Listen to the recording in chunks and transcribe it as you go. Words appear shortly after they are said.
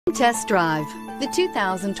Test drive the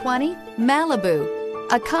 2020 Malibu.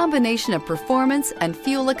 A combination of performance and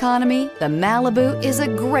fuel economy, the Malibu is a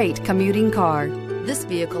great commuting car. This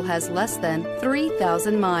vehicle has less than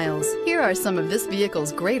 3,000 miles. Here are some of this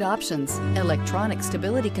vehicle's great options: electronic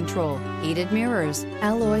stability control, heated mirrors,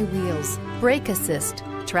 alloy wheels, brake assist,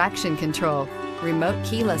 traction control, remote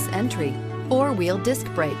keyless entry, four-wheel disc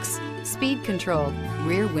brakes, speed control,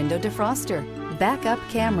 rear window defroster, backup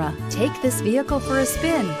camera. Take this vehicle for a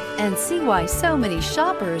spin and see why so many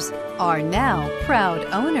shoppers are now proud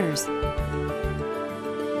owners.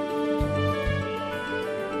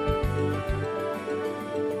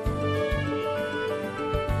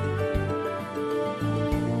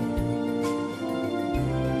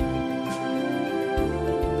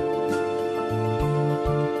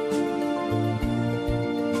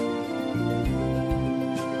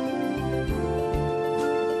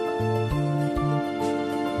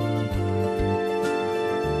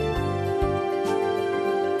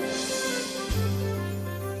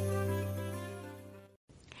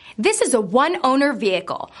 This is a one-owner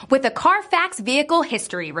vehicle with a Carfax Vehicle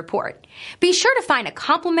History Report. Be sure to find a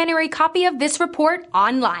complimentary copy of this report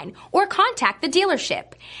online or contact the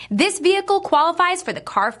dealership. This vehicle qualifies for the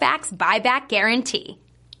Carfax Buyback Guarantee.